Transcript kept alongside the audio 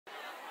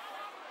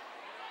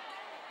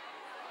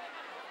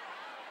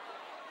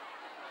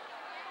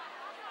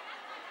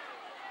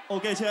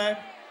Ok chưa em?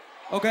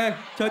 Ok,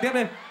 chơi tiếp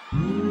đi.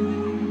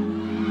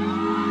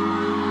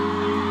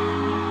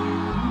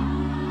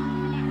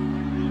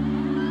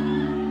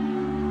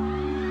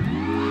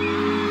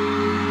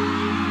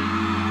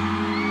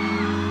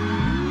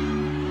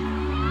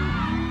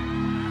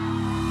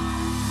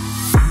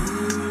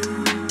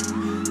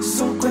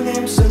 Xung quanh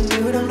em dường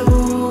như đang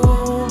lu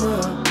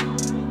mờ.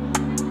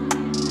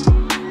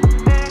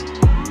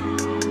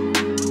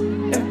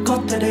 Em có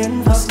thể đến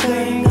và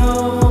stay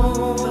over.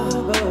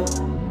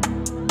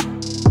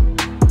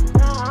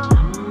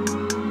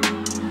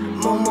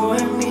 Mong mùa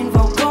em nhìn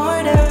vào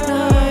cõi đêm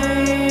này.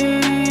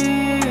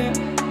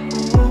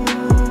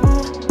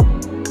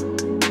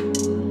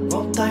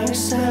 Vòng tay anh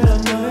sẽ là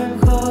nơi em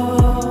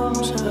không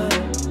rời.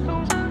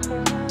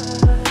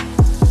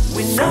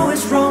 We know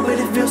it's wrong but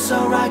it feels so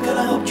right. Girl,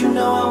 I hope you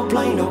know I don't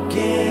play no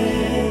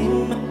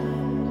game.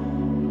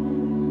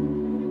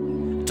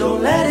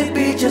 Don't let it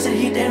be just a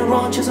hit and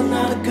run. Just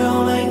another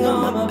girl laying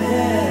on my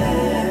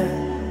bed.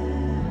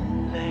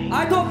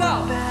 Ai thuộc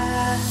nào?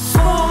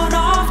 On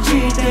off chỉ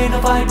để nó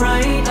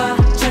vibrate.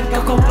 Trên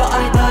cao không có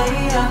ai thấy.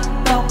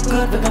 Tóc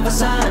cướp với cặp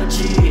Versace.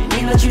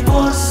 Nhìn là chỉ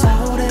muốn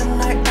sao đêm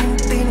nay anh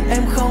tin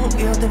em không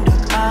yêu thêm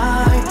được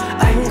ai.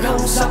 Anh không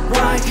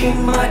surprise khi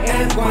mai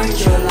em quay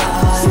trở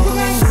lại.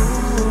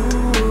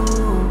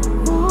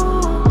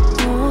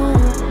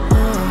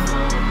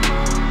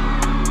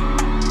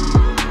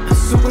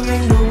 Xung quanh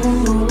anh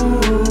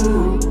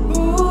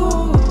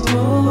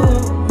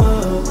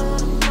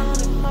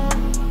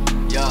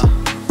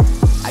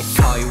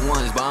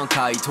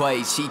call you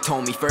twice. She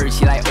told me first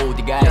she like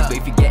older guys, but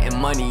if you're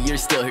getting money, you're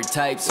still her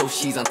type. So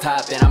she's on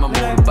top and I'm a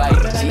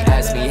motorbike. She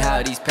asked me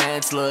how these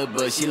pants look,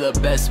 but she look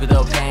best with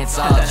her pants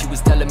off. She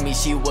was telling me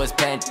she was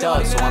pant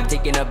up, so I'm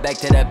taking her back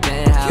to that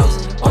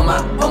penthouse. Oh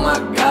my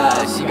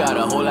god, she got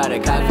a whole lot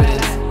of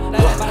confidence.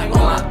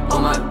 Oh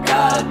my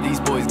god, these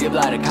boys give a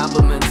lot of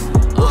compliments.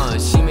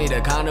 She made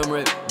a condom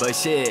rip, but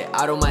shit,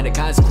 I don't mind the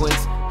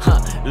consequence.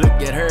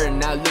 Look at her,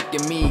 now look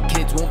at me,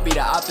 kids won't be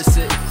the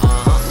opposite.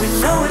 We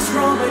know it's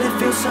wrong, but it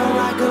feels so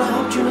right. Girl, I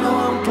hope you know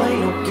I don't play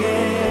no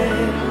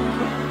game.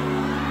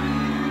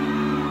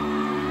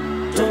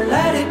 Don't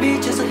let it be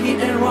just a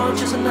hit and run.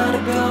 Just another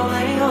girl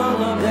laying on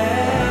my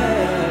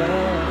bed.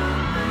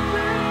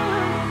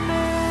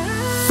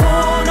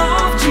 On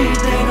off chỉ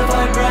để nó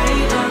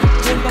vibrate.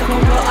 Trên cao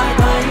không có ai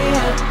thấy.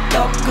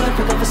 Tóc cướp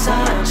với cặp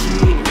Versace.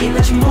 Nhìn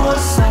là chỉ muốn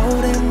sao